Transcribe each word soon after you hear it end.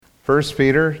1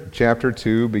 Peter chapter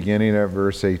 2, beginning at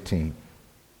verse 18.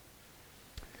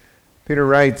 Peter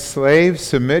writes, "Slaves,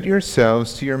 submit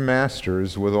yourselves to your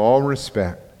masters with all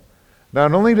respect,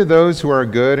 not only to those who are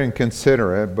good and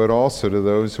considerate, but also to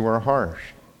those who are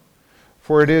harsh.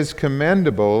 For it is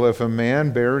commendable if a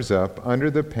man bears up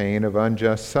under the pain of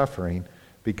unjust suffering,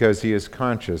 because he is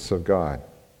conscious of God.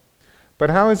 But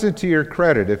how is it to your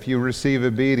credit if you receive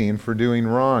a beating for doing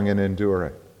wrong and endure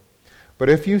it? But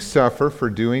if you suffer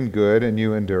for doing good and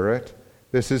you endure it,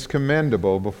 this is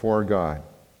commendable before God.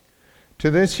 To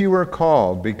this you were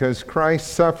called, because Christ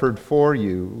suffered for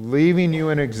you, leaving you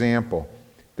an example,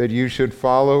 that you should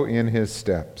follow in his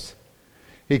steps.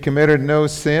 He committed no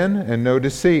sin, and no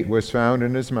deceit was found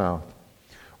in his mouth.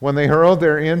 When they hurled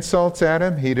their insults at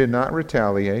him, he did not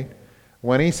retaliate.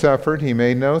 When he suffered, he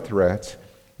made no threats.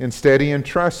 Instead, he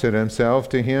entrusted himself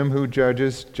to him who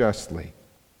judges justly.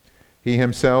 He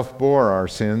himself bore our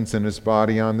sins in his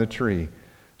body on the tree,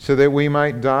 so that we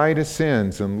might die to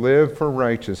sins and live for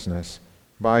righteousness.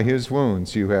 By his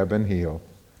wounds you have been healed.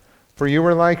 For you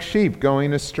were like sheep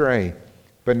going astray,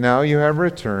 but now you have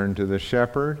returned to the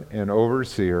shepherd and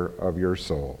overseer of your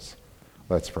souls."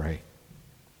 Let's pray.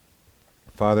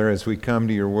 Father, as we come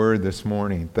to your word this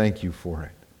morning, thank you for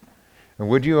it. And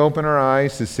would you open our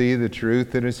eyes to see the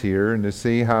truth that is here, and to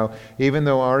see how, even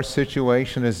though our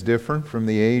situation is different from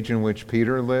the age in which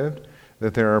Peter lived,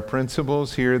 that there are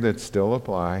principles here that still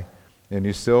apply, and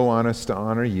you still want us to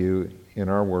honor you in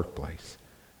our workplace.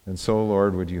 And so,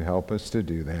 Lord, would you help us to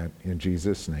do that? In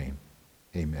Jesus' name,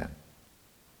 amen.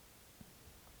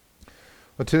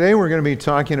 Well, today we're going to be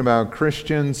talking about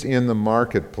Christians in the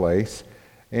marketplace.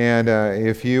 And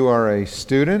if you are a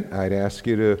student, I'd ask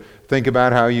you to think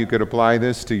about how you could apply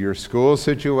this to your school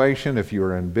situation. If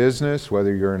you're in business,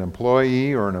 whether you're an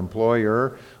employee or an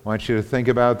employer, I want you to think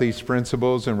about these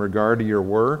principles in regard to your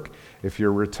work. If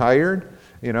you're retired,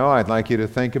 I'd like you to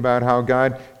think about how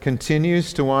God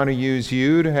continues to want to use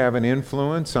you to have an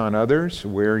influence on others,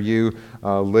 where you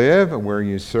live, where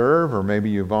you serve, or maybe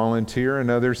you volunteer in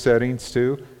other settings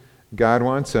too. God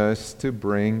wants us to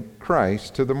bring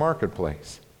Christ to the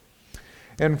marketplace.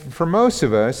 And for most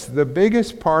of us, the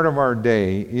biggest part of our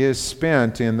day is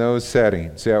spent in those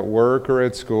settings, at work or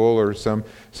at school or some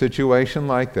situation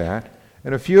like that.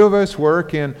 And a few of us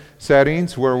work in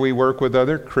settings where we work with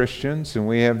other Christians, and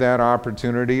we have that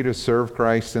opportunity to serve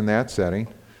Christ in that setting.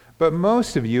 But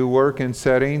most of you work in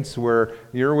settings where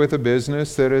you're with a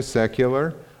business that is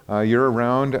secular. You're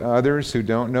around others who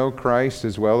don't know Christ,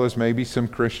 as well as maybe some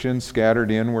Christians scattered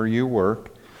in where you work.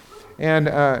 And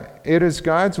it is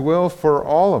God's will for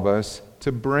all of us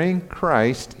to bring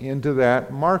Christ into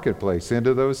that marketplace,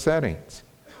 into those settings.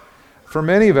 For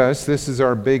many of us, this is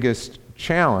our biggest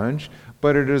challenge,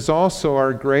 but it is also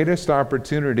our greatest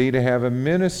opportunity to have a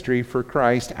ministry for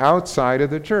Christ outside of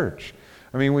the church.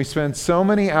 I mean, we spend so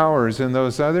many hours in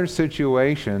those other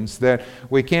situations that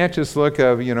we can't just look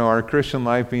at, our Christian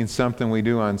life being something we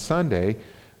do on Sunday.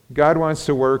 God wants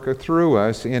to work through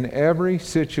us in every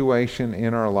situation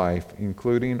in our life,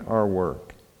 including our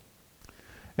work.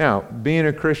 Now, being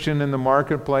a Christian in the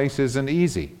marketplace isn't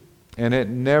easy, and it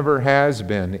never has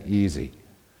been easy.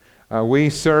 We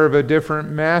serve a different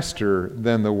master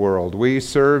than the world. We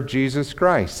serve Jesus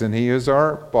Christ, and he is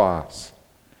our boss.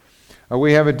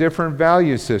 We have a different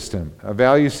value system, a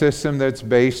value system that's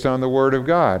based on the Word of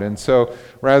God. And so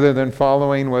rather than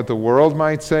following what the world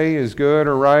might say is good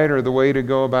or right or the way to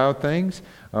go about things,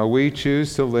 we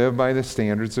choose to live by the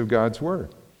standards of God's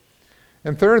Word.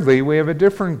 And thirdly, we have a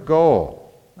different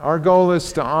goal. Our goal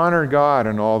is to honor God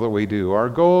in all that we do. Our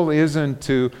goal isn't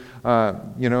to,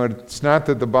 it's not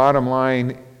that the bottom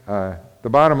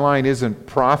line isn't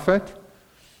profit.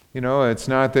 It's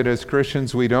not that as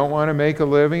Christians we don't want to make a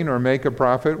living or make a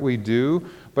profit. We do.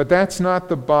 But that's not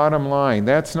the bottom line.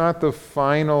 That's not the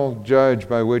final judge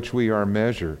by which we are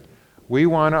measured. We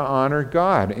want to honor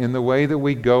God in the way that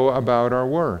we go about our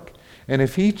work. And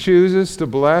if he chooses to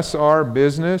bless our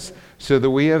business so that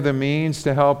we have the means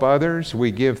to help others,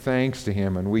 we give thanks to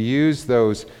him, and we use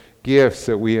those gifts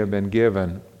that we have been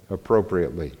given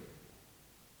appropriately.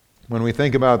 When we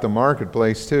think about the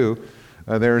marketplace too,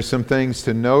 there are some things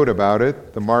to note about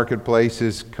it. The marketplace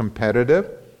is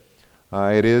competitive.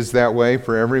 It is that way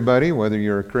for everybody, whether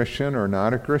you're a Christian or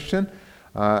not a Christian.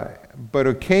 But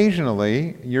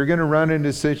occasionally, you're going to run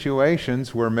into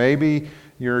situations where maybe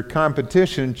your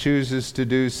competition chooses to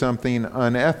do something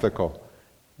unethical.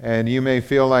 And you may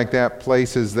feel like that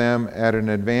places them at an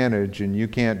advantage, and you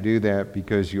can't do that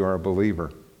because you are a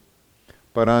believer.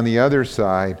 But on the other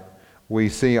side, we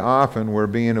see often where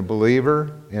being a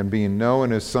believer and being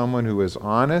known as someone who is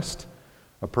honest,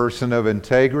 A person of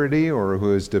integrity or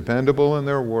who is dependable in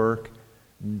their work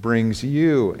brings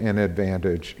you an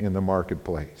advantage in the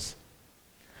marketplace.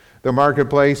 The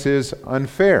marketplace is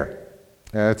unfair.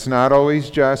 It's not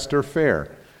always just or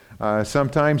fair.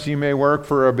 Sometimes you may work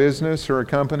for a business or a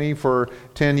company for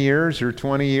 10 years or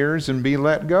 20 years and be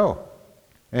let go.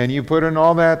 And you put in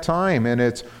all that time, and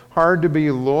it's hard to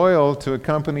be loyal to a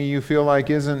company you feel like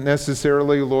isn't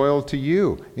necessarily loyal to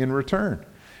you in return.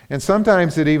 And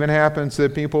sometimes it even happens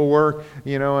that people work,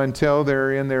 until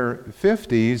they're in their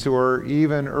 50s or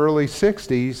even early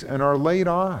 60s and are laid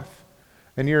off.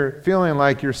 And you're feeling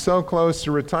like you're so close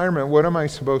to retirement. What am I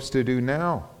supposed to do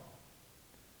now?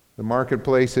 The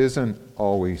marketplace isn't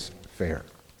always fair.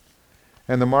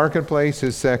 And the marketplace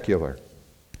is secular.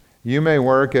 You may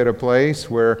work at a place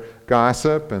where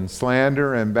gossip and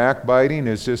slander and backbiting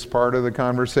is just part of the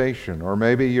conversation. Or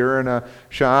maybe you're in a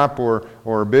shop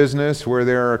or business where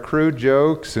there are crude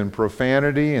jokes and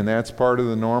profanity, and that's part of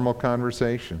the normal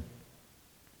conversation.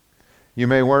 You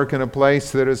may work in a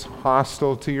place that is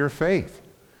hostile to your faith,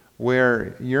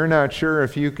 where you're not sure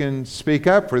if you can speak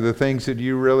up for the things that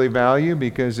you really value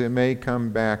because it may come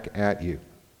back at you.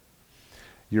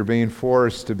 You're being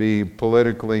forced to be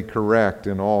politically correct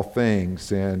in all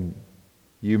things, and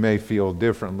you may feel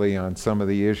differently on some of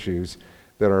the issues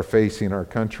that are facing our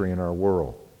country and our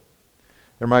world.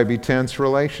 There might be tense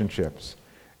relationships.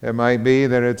 It might be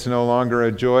that it's no longer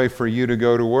a joy for you to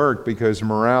go to work because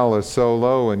morale is so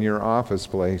low in your office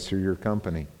place or your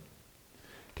company.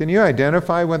 Can you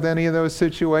identify with any of those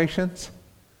situations?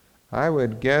 I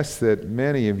would guess that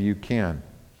many of you can.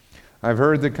 I've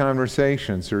heard the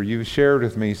conversations, or you've shared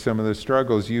with me some of the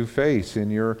struggles you face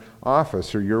in your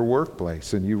office or your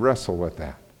workplace, and you wrestle with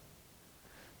that.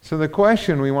 So the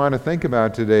question we want to think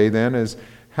about today then is,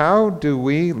 how do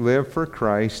we live for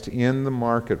Christ in the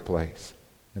marketplace?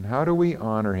 And how do we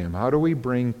honor Him? How do we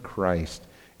bring Christ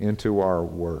into our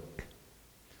work?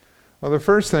 Well, the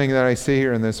first thing that I see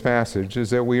here in this passage is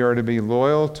that we are to be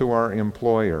loyal to our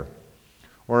employer.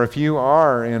 Or if you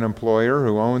are an employer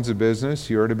who owns a business,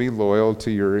 you are to be loyal to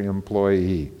your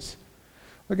employees.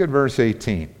 Look at verse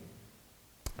 18.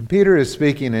 Peter is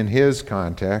speaking in his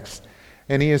context,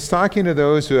 and he is talking to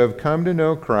those who have come to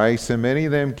know Christ, and many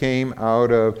of them came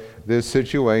out of this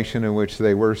situation in which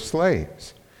they were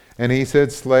slaves. And he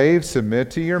said, "Slaves,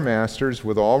 submit to your masters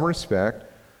with all respect,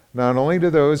 not only to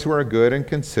those who are good and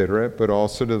considerate, but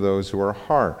also to those who are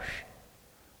harsh.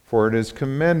 For it is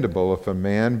commendable if a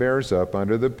man bears up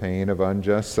under the pain of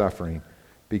unjust suffering,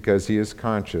 because he is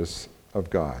conscious of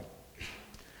God."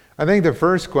 I think the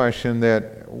first question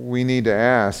that we need to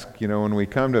ask, when we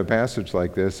come to a passage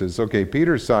like this is, okay,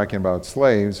 Peter's talking about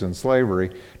slaves and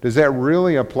slavery. Does that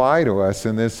really apply to us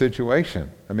in this situation?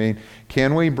 I mean,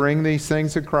 can we bring these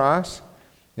things across?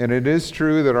 And it is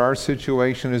true that our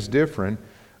situation is different,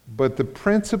 but the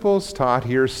principles taught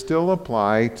here still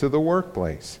apply to the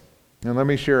workplace. And let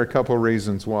me share a couple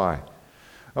reasons why.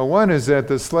 One is that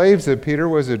the slaves that Peter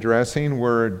was addressing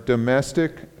were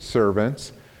domestic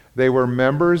servants. They were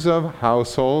members of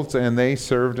households, and they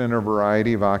served in a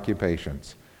variety of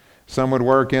occupations. Some would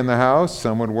work in the house,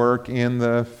 some would work in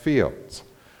the fields.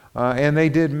 And they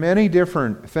did many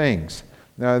different things.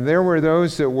 Now, there were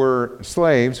those that were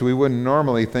slaves. We wouldn't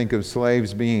normally think of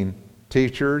slaves being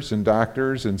teachers and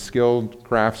doctors and skilled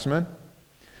craftsmen.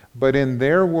 But in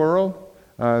their world,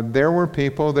 there were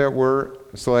people that were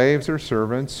slaves or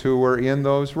servants who were in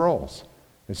those roles,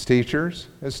 as teachers,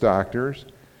 as doctors,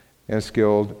 as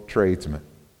skilled tradesmen.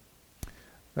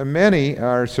 And many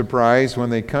are surprised when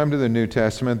they come to the New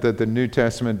Testament that the New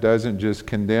Testament doesn't just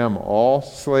condemn all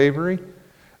slavery,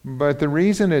 but the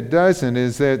reason it doesn't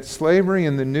is that slavery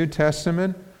in the New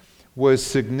Testament was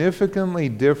significantly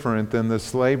different than the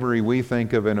slavery we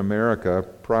think of in America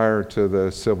prior to the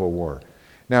Civil War.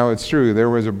 Now, it's true, there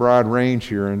was a broad range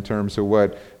here in terms of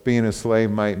what being a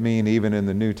slave might mean even in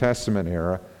the New Testament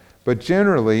era, but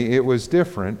generally it was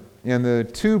different. And the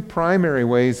two primary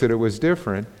ways that it was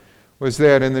different was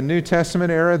that in the New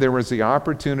Testament era, there was the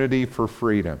opportunity for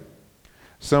freedom.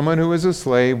 Someone who was a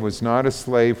slave was not a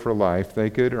slave for life. They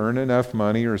could earn enough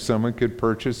money, or someone could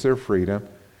purchase their freedom.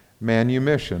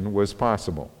 Manumission was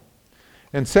possible.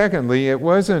 And secondly, it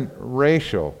wasn't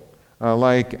racial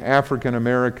like African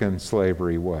American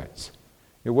slavery was.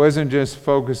 It wasn't just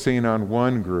focusing on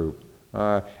one group.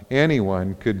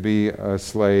 Anyone could be a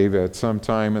slave at some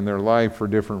time in their life for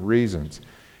different reasons.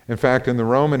 In fact, in the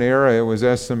Roman era, it was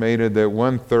estimated that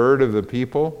 1/3 of the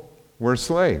people were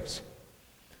slaves.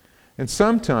 And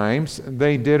sometimes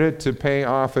they did it to pay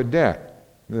off a debt.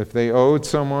 If they owed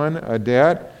someone a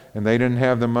debt, and they didn't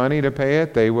have the money to pay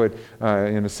it, they would,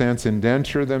 in a sense,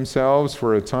 indenture themselves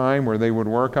for a time where they would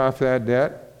work off that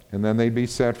debt, and then they'd be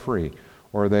set free.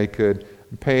 Or they could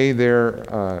pay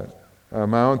their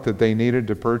amount that they needed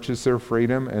to purchase their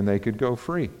freedom, and they could go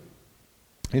free.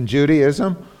 In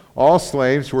Judaism, all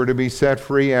slaves were to be set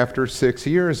free after 6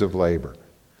 years of labor.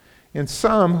 And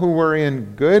some who were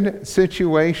in good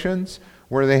situations,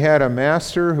 where they had a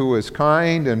master who was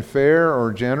kind and fair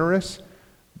or generous,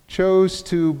 chose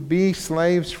to be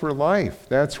slaves for life.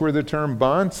 That's where the term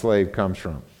bond slave comes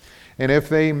from. And if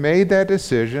they made that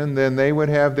decision, then they would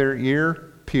have their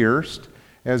ear pierced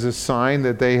as a sign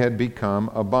that they had become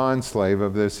a bond slave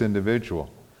of this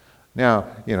individual. Now,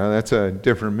 that's a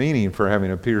different meaning for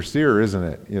having a pierced ear, isn't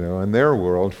it? In their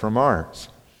world from ours.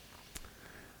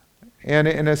 And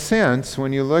in a sense,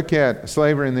 when you look at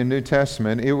slavery in the New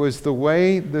Testament, it was the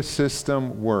way the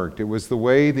system worked. It was the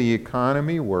way the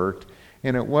economy worked,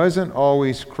 and it wasn't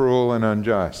always cruel and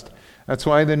unjust. That's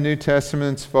why the New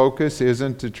Testament's focus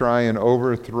isn't to try and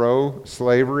overthrow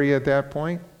slavery at that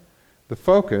point. The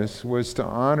focus was to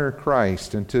honor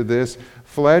Christ, and to this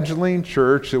fledgling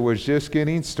church that was just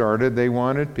getting started, they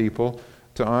wanted people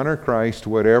to honor Christ,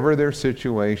 whatever their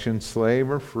situation, slave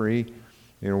or free,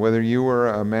 whether you were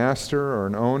a master or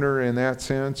an owner in that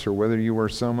sense, or whether you were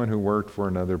someone who worked for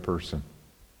another person.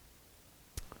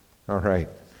 All right.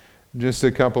 Just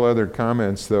a couple other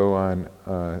comments, though,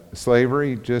 on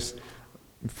slavery. Just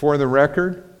for the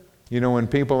record, when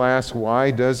people ask,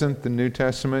 why doesn't the New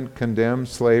Testament condemn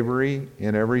slavery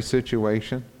in every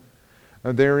situation?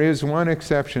 There is one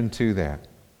exception to that.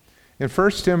 In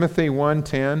 1 Timothy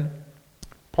 1:10,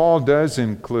 Paul does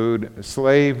include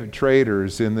slave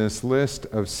traders in this list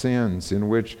of sins in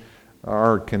which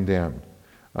are condemned.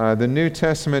 The New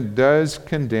Testament does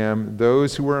condemn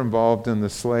those who were involved in the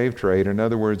slave trade, in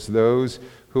other words, those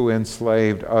who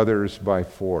enslaved others by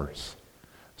force.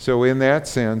 So in that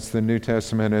sense, the New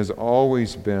Testament has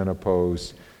always been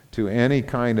opposed to any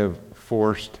kind of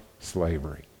forced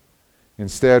slavery.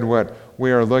 Instead, what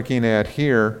we are looking at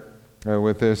here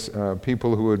with this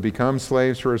people who would become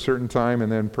slaves for a certain time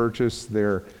and then purchase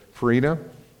their freedom,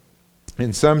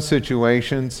 in some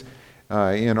situations,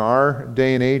 in our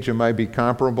day and age, it might be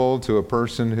comparable to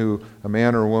a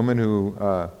man or woman who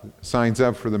signs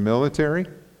up for the military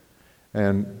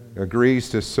and agrees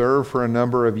to serve for a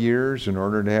number of years in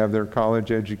order to have their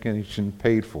college education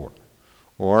paid for.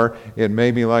 Or it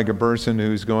may be like a person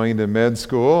who's going to med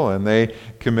school and they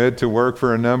commit to work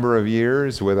for a number of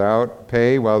years without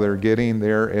pay while they're getting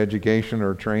their education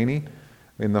or training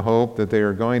in the hope that they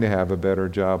are going to have a better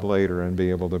job later and be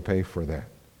able to pay for that.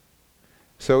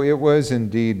 So it was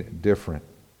indeed different.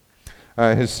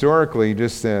 Historically,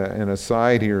 just an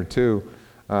aside here too,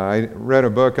 I read a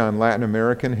book on Latin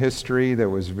American history that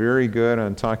was very good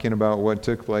on talking about what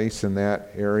took place in that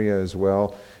area as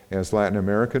well as Latin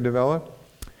America developed.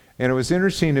 And it was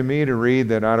interesting to me to read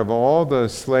that out of all the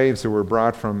slaves that were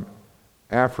brought from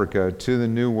Africa to the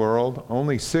New World,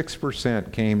 only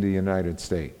 6% came to the United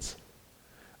States.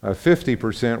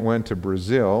 50% went to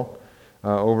Brazil.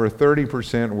 Over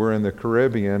 30% were in the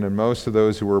Caribbean, and most of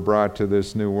those who were brought to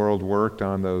this New World worked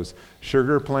on those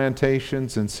sugar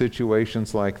plantations and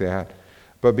situations like that.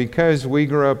 But because we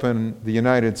grew up in the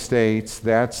United States,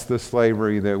 that's the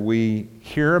slavery that we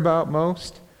hear about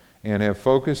most and have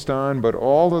focused on. But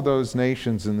all of those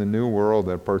nations in the New World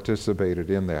that participated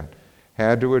in that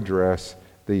had to address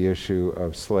the issue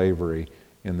of slavery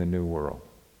in the New World.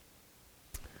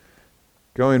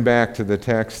 Going back to the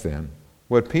text then,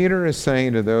 what Peter is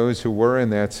saying to those who were in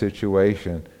that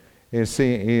situation is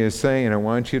he is saying, I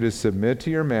want you to submit to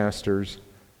your masters,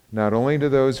 not only to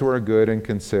those who are good and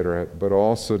considerate, but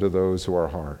also to those who are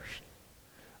harsh.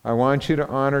 I want you to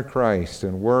honor Christ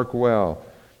and work well,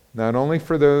 not only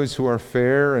for those who are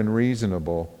fair and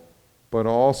reasonable, but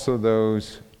also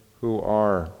those who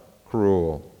are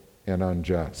cruel and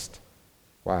unjust.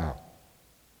 Wow.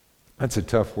 That's a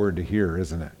tough word to hear,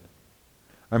 isn't it?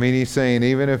 I mean, he's saying,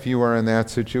 even if you are in that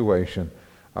situation,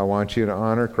 I want you to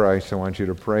honor Christ. I want you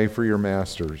to pray for your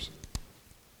masters.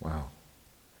 Wow.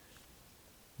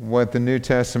 What the New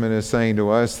Testament is saying to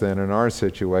us then in our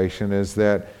situation is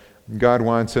that God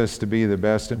wants us to be the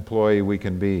best employee we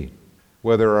can be,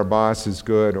 whether our boss is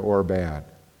good or bad.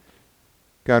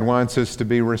 God wants us to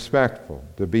be respectful,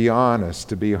 to be honest,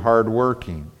 to be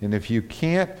hardworking. And if you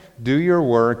can't do your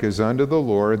work as unto the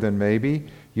Lord, then maybe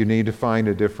you need to find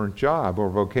a different job or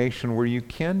vocation where you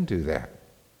can do that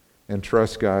and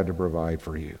trust God to provide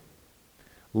for you.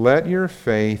 Let your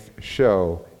faith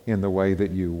show in the way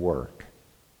that you work.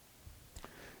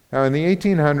 Now, in the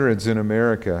 1800s in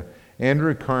America,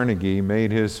 Andrew Carnegie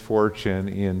made his fortune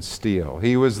in steel.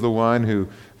 He was the one who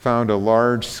found a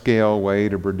large-scale way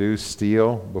to produce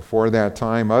steel. Before that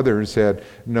time, others had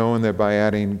known that by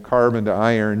adding carbon to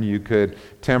iron, you could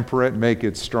temper it, make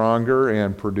it stronger,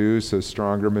 and produce a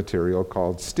stronger material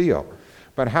called steel.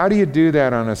 But how do you do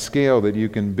that on a scale that you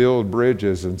can build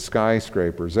bridges and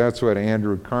skyscrapers? That's what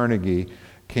Andrew Carnegie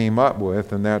came up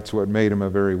with, and that's what made him a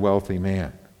very wealthy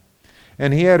man.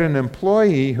 And he had an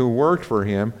employee who worked for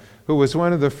him who was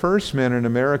one of the first men in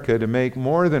America to make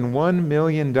more than $1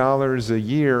 million a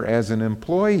year as an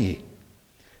employee.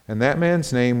 And that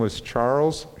man's name was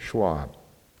Charles Schwab.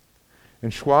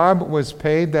 And Schwab was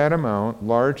paid that amount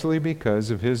largely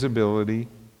because of his ability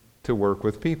to work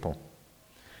with people.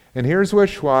 And here's what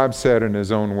Schwab said in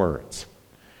his own words.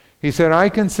 He said, "I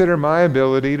consider my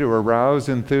ability to arouse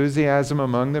enthusiasm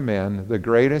among the men the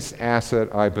greatest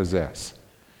asset I possess.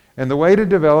 And the way to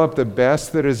develop the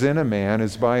best that is in a man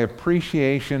is by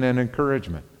appreciation and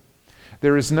encouragement.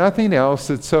 There is nothing else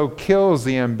that so kills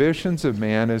the ambitions of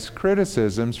man as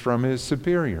criticisms from his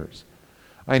superiors.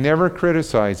 I never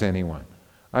criticize anyone.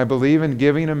 I believe in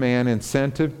giving a man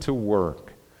incentive to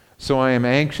work. So I am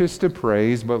anxious to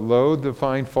praise, but loath to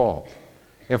find fault.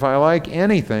 If I like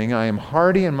anything, I am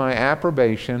hearty in my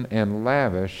approbation and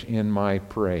lavish in my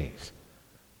praise."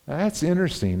 That's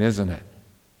interesting, isn't it?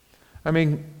 I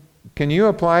mean, can you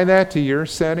apply that to your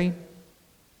setting?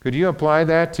 Could you apply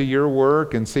that to your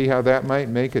work and see how that might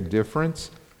make a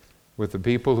difference with the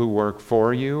people who work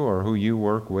for you or who you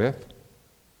work with?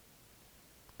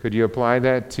 Could you apply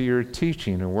that to your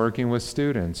teaching and working with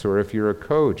students? Or if you're a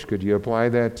coach, could you apply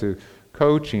that to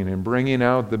coaching and bringing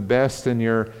out the best in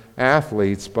your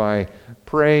athletes by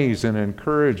praise and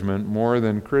encouragement more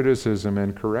than criticism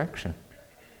and correction?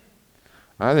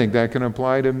 I think that can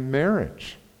apply to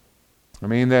marriage. I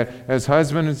mean, that as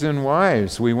husbands and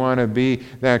wives, we want to be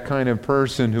that kind of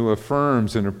person who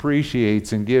affirms and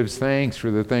appreciates and gives thanks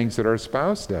for the things that our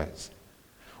spouse does.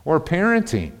 Or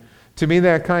parenting, to be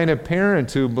that kind of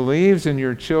parent who believes in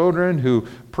your children, who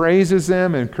praises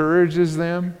them, encourages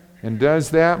them, and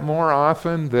does that more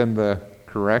often than the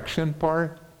correction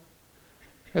part.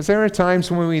 As there are times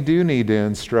when we do need to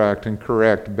instruct and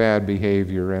correct bad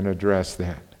behavior and address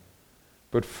that.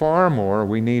 But far more,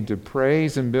 we need to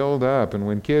praise and build up. And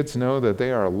when kids know that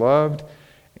they are loved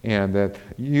and that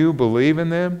you believe in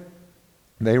them,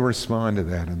 they respond to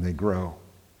that and they grow.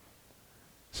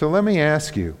 So let me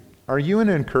ask you, are you an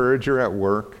encourager at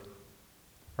work?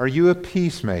 Are you a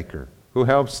peacemaker who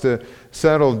helps to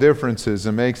settle differences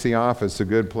and makes the office a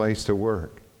good place to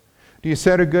work? Do you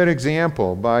set a good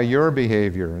example by your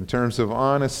behavior in terms of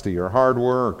honesty or hard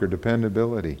work or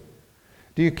dependability?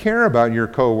 Do you care about your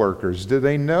coworkers? Do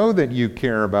they know that you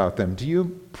care about them? Do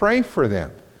you pray for them?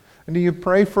 And do you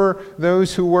pray for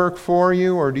those who work for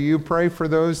you, or do you pray for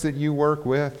those that you work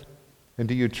with? And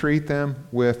do you treat them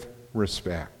with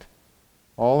respect?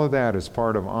 All of that is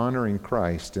part of honoring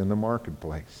Christ in the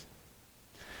marketplace.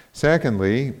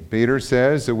 Secondly, Peter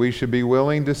says that we should be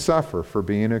willing to suffer for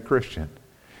being a Christian.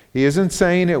 He isn't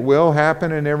saying it will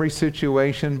happen in every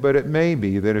situation, but it may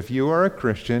be that if you are a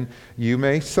Christian, you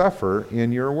may suffer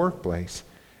in your workplace.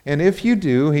 And if you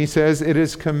do, he says, it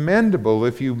is commendable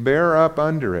if you bear up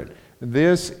under it.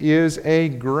 This is a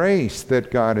grace that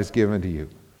God has given to you.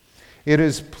 It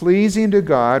is pleasing to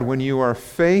God when you are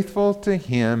faithful to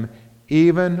Him,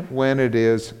 even when it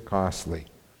is costly.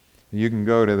 You can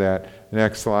go to that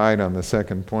next slide on the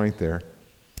second point there.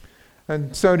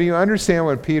 And so do you understand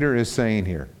what Peter is saying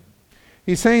here?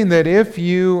 He's saying that if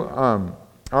you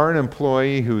are an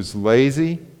employee who's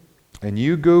lazy and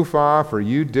you goof off or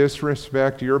you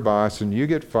disrespect your boss and you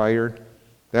get fired,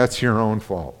 that's your own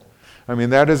fault. I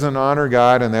mean, that doesn't honor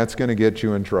God, and that's going to get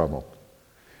you in trouble.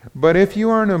 But if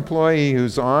you are an employee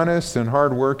who's honest and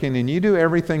hardworking and you do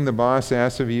everything the boss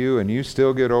asks of you and you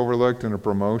still get overlooked in a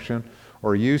promotion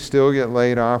or you still get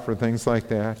laid off or things like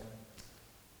that,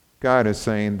 God is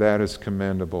saying that is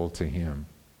commendable to Him.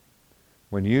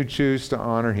 When you choose to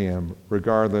honor Him,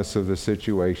 regardless of the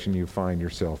situation you find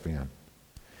yourself in.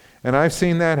 And I've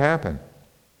seen that happen.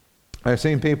 I've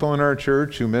seen people in our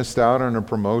church who missed out on a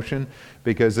promotion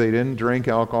because they didn't drink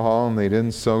alcohol and they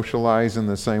didn't socialize in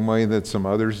the same way that some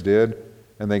others did,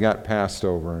 and they got passed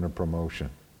over in a promotion.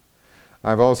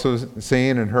 I've also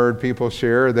seen and heard people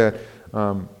share that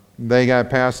they got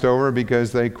passed over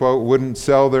because they, quote, wouldn't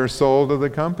sell their soul to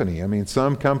the company. I mean,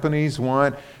 some companies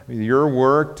want your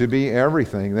work to be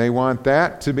everything. They want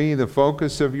that to be the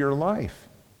focus of your life.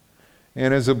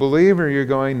 And as a believer, you're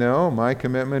going, no, my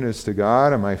commitment is to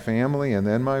God and my family and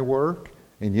then my work.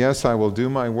 And yes, I will do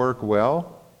my work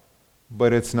well,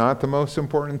 but it's not the most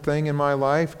important thing in my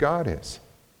life. God is.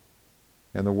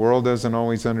 And the world doesn't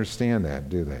always understand that,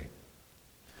 do they?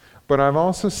 But I've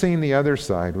also seen the other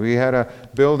side. We had a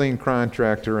building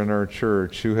contractor in our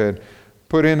church who had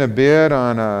put in a bid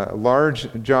on a large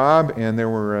job, and there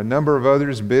were a number of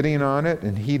others bidding on it,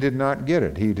 and he did not get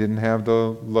it. He didn't have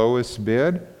the lowest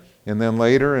bid. And then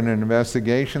later in an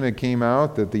investigation, it came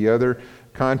out that the other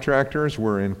contractors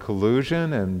were in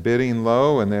collusion and bidding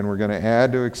low, and then were going to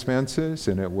add to expenses,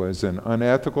 and it was an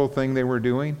unethical thing they were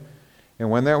doing. And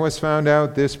when that was found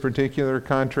out, this particular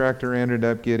contractor ended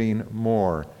up getting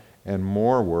more and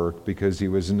more work because he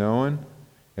was known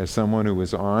as someone who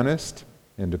was honest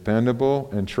and dependable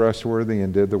and trustworthy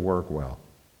and did the work well.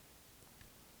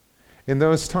 In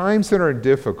those times that are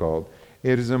difficult,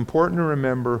 it is important to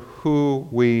remember who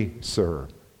we serve.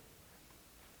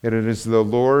 And it is the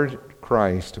Lord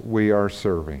Christ we are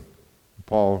serving.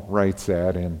 Paul writes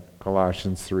that in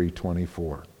Colossians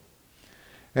 3:24.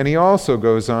 And he also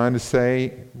goes on to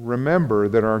say, remember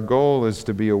that our goal is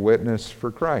to be a witness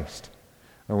for Christ.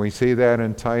 And we see that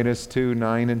in Titus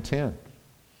 2:9 and 10.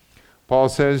 Paul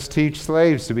says, teach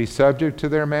slaves to be subject to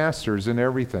their masters in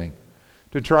everything,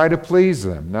 to try to please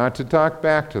them, not to talk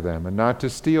back to them, and not to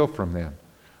steal from them,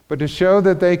 but to show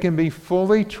that they can be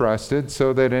fully trusted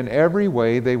so that in every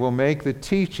way they will make the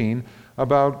teaching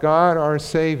about God our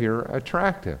Savior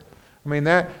attractive. I mean,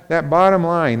 that bottom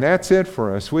line, that's it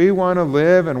for us. We want to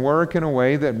live and work in a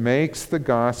way that makes the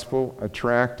gospel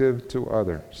attractive to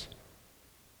others.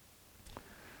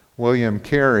 William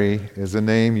Carey is a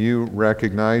name you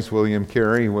recognize. William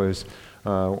Carey was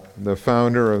the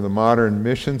founder of the modern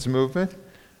missions movement.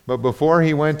 But before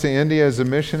he went to India as a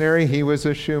missionary, he was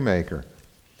a shoemaker.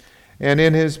 And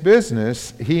in his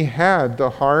business, he had the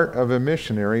heart of a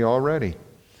missionary already.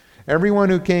 Everyone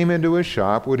who came into his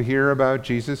shop would hear about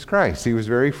Jesus Christ. He was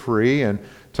very free in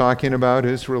talking about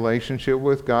his relationship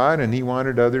with God, and he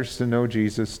wanted others to know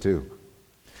Jesus too.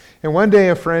 And one day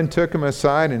a friend took him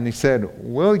aside and he said,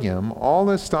 William, all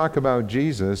this talk about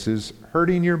Jesus is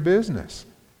hurting your business.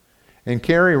 And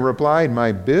Carey replied,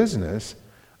 my business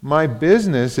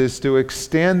is to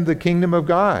extend the kingdom of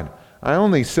God. I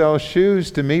only sell shoes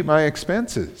to meet my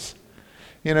expenses.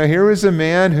 You know, here was a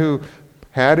man who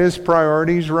had his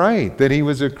priorities right, that he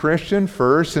was a Christian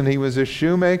first and he was a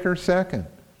shoemaker second.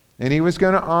 And he was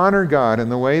going to honor God in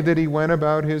the way that he went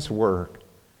about his work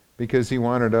because he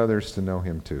wanted others to know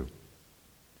him too.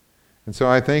 And so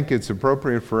I think it's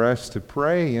appropriate for us to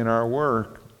pray in our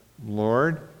work,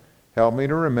 Lord, help me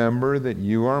to remember that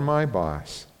you are my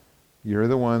boss. You're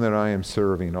the one that I am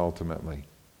serving ultimately.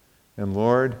 And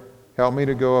Lord, help me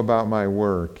to go about my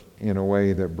work in a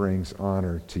way that brings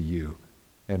honor to you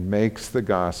and makes the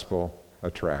gospel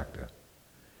attractive.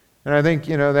 And I think,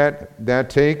 that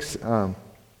takes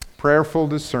prayerful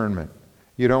discernment.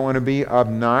 You don't want to be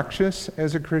obnoxious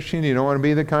as a Christian. You don't want to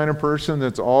be the kind of person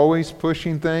that's always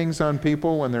pushing things on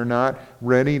people when they're not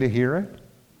ready to hear it.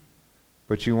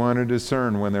 But you want to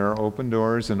discern when there are open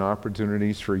doors and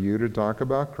opportunities for you to talk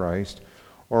about Christ,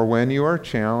 or when you are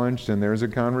challenged and there's a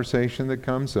conversation that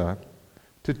comes up,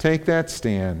 to take that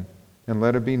stand and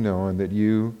let it be known that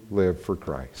you live for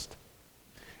Christ.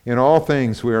 In all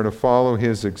things, we are to follow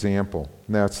his example.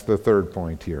 And that's the third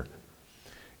point here.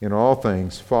 In all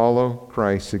things, follow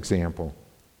Christ's example.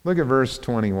 Look at verse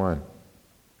 21.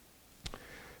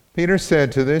 Peter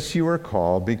said, to this you are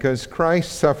called, because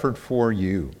Christ suffered for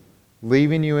you,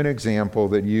 leaving you an example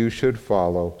that you should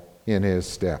follow in his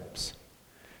steps.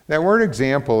 That word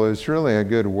example is really a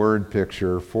good word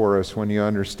picture for us when you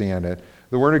understand it.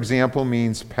 The word example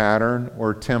means pattern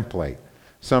or template.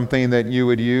 Something that you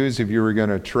would use if you were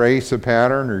going to trace a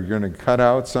pattern or you're going to cut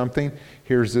out something.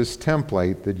 Here's this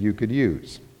template that you could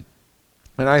use.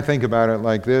 And I think about it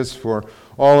like this for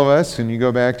all of us. And you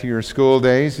go back to your school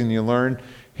days and you learn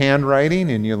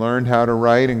handwriting and you learned how to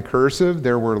write in cursive.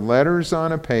 There were letters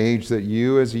on a page that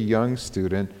you as a young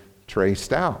student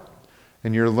traced out.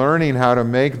 And you're learning how to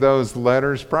make those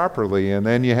letters properly. And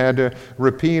then you had to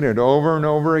repeat it over and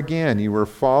over again. You were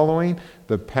following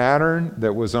the pattern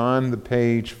that was on the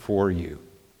page for you.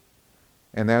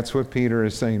 And that's what Peter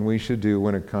is saying we should do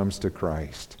when it comes to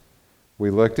Christ.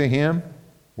 We look to him.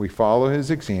 We follow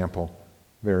his example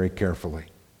very carefully.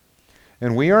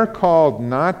 And we are called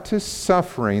not to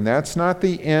suffering. That's not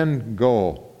the end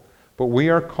goal. But we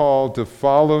are called to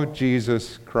follow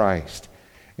Jesus Christ.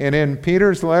 And in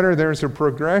Peter's letter, there's a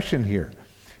progression here.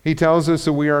 He tells us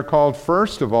that we are called,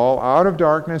 first of all, out of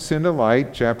darkness into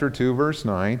light, chapter 2, verse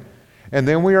 9. And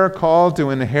then we are called to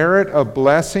inherit a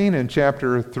blessing in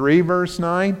chapter 3, verse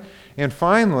 9. And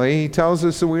finally, he tells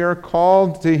us that we are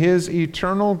called to his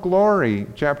eternal glory,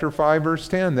 chapter 5, verse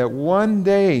 10, that one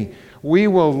day we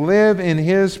will live in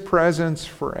his presence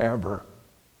forever.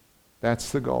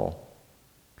 That's the goal.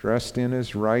 Dressed in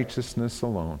his righteousness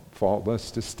alone,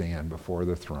 faultless to stand before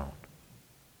the throne.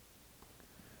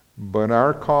 But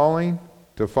our calling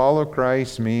to follow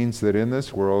Christ means that in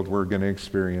this world we're going to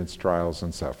experience trials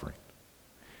and suffering.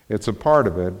 It's a part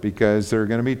of it because there are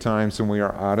going to be times when we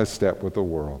are out of step with the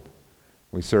world.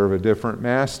 We serve a different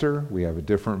master, we have a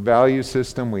different value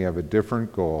system, we have a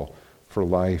different goal for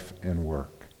life and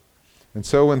work. And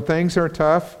so when things are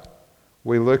tough,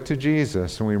 we look to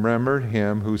Jesus and we remember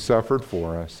him who suffered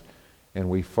for us, and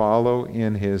we follow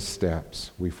in his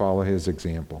steps. We follow his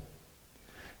example.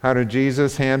 How did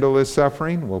Jesus handle his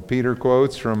suffering? Well, Peter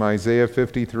quotes from Isaiah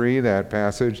 53, that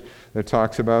passage that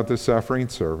talks about the suffering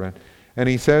servant. And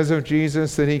he says of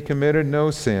Jesus that he committed no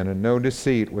sin and no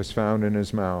deceit was found in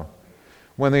his mouth.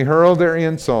 When they hurled their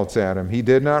insults at him, he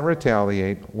did not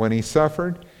retaliate. When he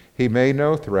suffered, he made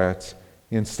no threats.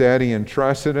 Instead, he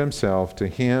entrusted himself to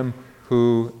him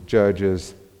who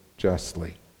judges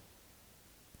justly.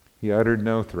 He uttered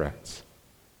no threats.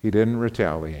 He didn't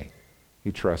retaliate.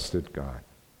 He trusted God.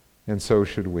 And so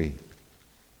should we.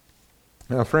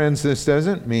 Now, friends, this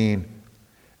doesn't mean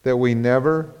that we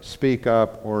never speak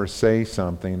up or say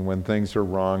something when things are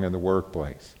wrong in the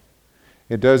workplace.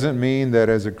 It doesn't mean that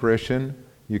as a Christian,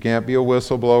 you can't be a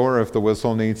whistleblower if the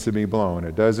whistle needs to be blown.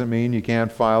 It doesn't mean you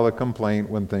can't file a complaint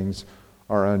when things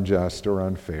are unjust or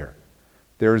unfair.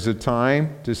 There's a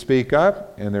time to speak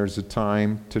up, and there's a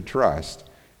time to trust.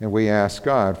 And we ask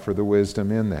God for the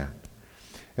wisdom in that.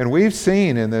 And we've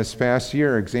seen in this past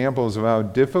year examples of how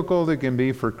difficult it can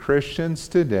be for Christians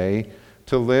today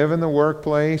to live in the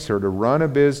workplace or to run a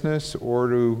business or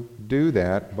to do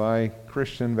that by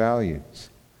Christian values.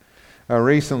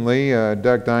 Recently,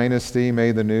 Duck Dynasty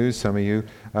made the news. Some of you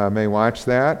may watch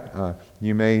that.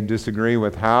 You may disagree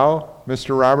with how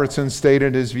Mr. Robertson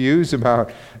stated his views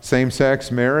about same-sex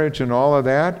marriage and all of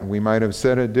that. We might have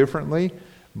said it differently,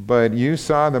 but you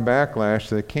saw the backlash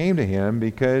that came to him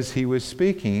because he was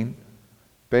speaking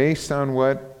based on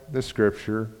what the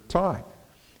Scripture taught.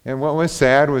 And what was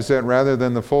sad was that rather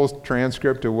than the full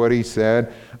transcript of what he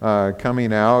said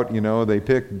coming out, they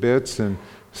picked bits and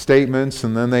statements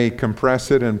and then they compress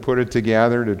it and put it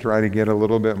together to try to get a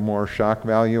little bit more shock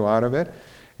value out of it.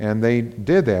 And they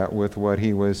did that with what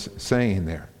he was saying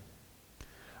there.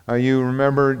 You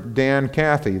remember Dan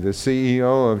Cathy, the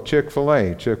CEO of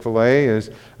Chick-fil-A. Chick-fil-A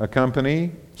is a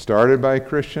company started by a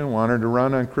Christian, wanted to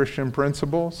run on Christian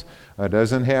principles,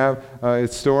 doesn't have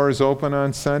its stores open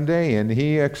on Sunday, and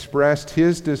he expressed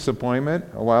his disappointment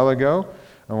a while ago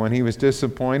when he was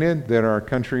disappointed that our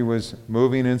country was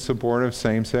moving in support of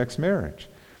same-sex marriage.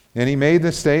 And he made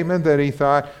the statement that he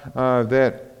thought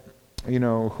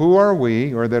who are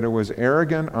we, or that it was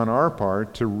arrogant on our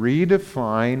part to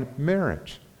redefine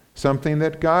marriage, something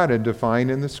that God had defined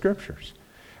in the Scriptures.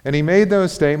 And he made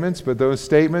those statements, but those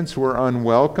statements were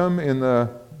unwelcome in the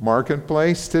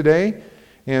marketplace today.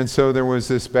 And so there was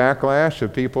this backlash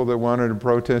of people that wanted to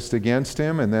protest against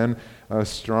him, and then a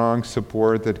strong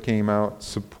support that came out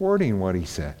supporting what he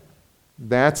said.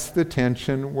 That's the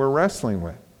tension we're wrestling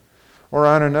with. Or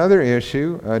on another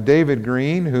issue, David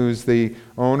Green, who's the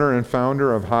owner and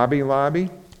founder of Hobby Lobby,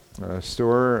 a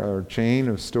store or chain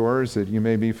of stores that you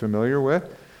may be familiar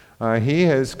with, he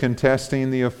is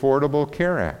contesting the Affordable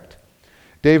Care Act.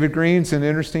 David Green's an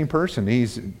interesting person.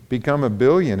 He's become a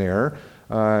billionaire.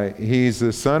 He's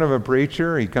the son of a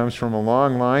preacher. He comes from a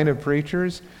long line of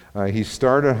preachers. He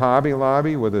started Hobby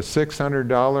Lobby with a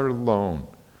 $600 loan.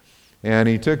 And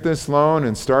he took this loan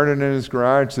and started in his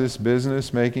garage this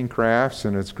business making crafts,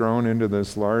 and it's grown into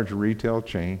this large retail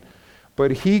chain.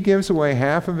 But he gives away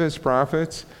half of his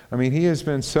profits. He has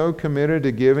been so committed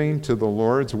to giving to the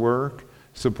Lord's work,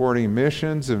 supporting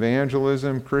missions,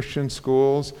 evangelism, Christian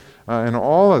schools, and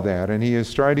all of that. And he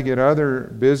has tried to get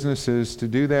other businesses to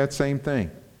do that same thing.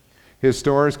 His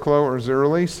stores close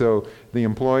early so the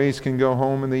employees can go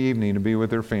home in the evening to be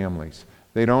with their families.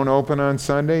 They don't open on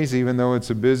Sundays, even though it's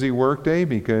a busy work day,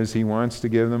 because he wants to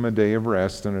give them a day of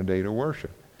rest and a day to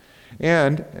worship.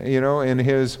 And, in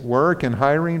his work and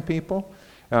hiring people,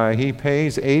 he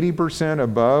pays 80%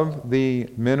 above the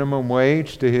minimum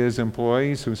wage to his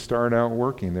employees who start out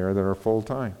working there that are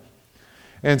full-time.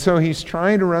 And so he's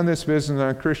trying to run this business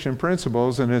on Christian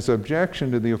principles, and his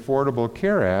objection to the Affordable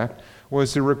Care Act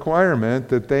was the requirement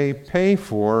that they pay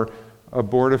for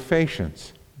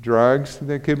abortifacients, drugs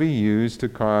that could be used to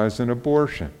cause an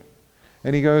abortion.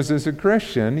 And he goes, as a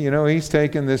Christian, he's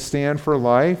taken this stand for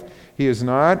life. He is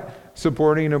not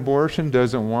supporting abortion,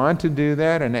 doesn't want to do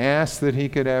that, and asks that he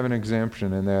could have an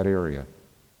exemption in that area.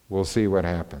 We'll see what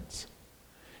happens.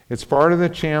 It's part of the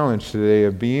challenge today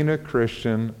of being a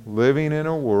Christian, living in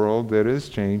a world that is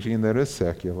changing, that is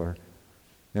secular,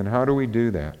 And how do we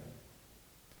do that?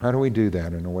 How do we do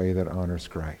that in a way that honors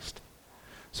Christ?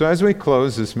 So as we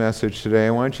close this message today,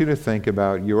 I want you to think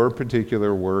about your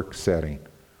particular work setting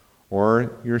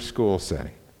or your school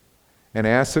setting and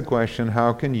ask the question,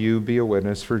 how can you be a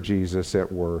witness for Jesus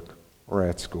at work or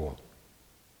at school?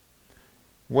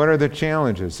 What are the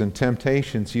challenges and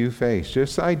temptations you face?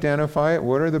 Just identify it.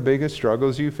 What are the biggest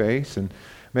struggles you face? And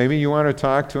maybe you want to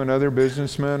talk to another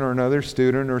businessman or another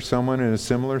student or someone in a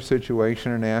similar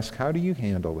situation and ask, how do you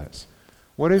handle this?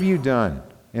 What have you done?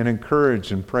 And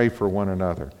encourage and pray for one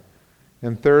another.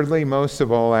 And thirdly, most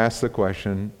of all, ask the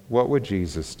question, what would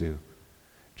Jesus do?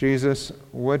 Jesus,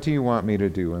 what do you want me to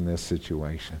do in this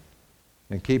situation?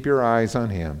 And keep your eyes on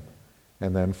him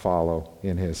and then follow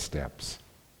in his steps.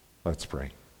 Let's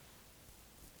pray.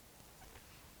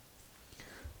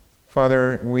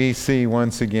 Father, we see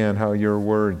once again how your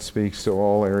word speaks to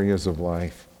all areas of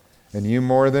life. And you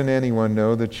more than anyone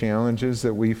know the challenges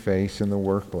that we face in the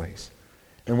workplace.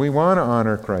 And we want to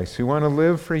honor Christ. We want to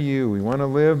live for you. We want to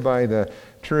live by the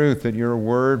truth that your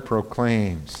word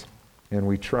proclaims. And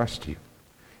we trust you.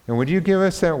 And would you give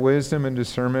us that wisdom and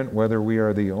discernment whether we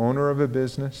are the owner of a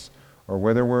business or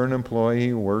whether we're an employee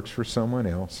who works for someone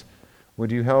else?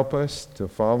 Would you help us to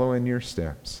follow in your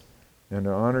steps and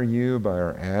to honor you by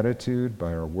our attitude,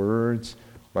 by our words,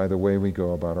 by the way we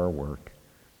go about our work?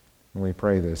 And we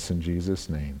pray this in Jesus'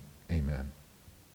 name. Amen.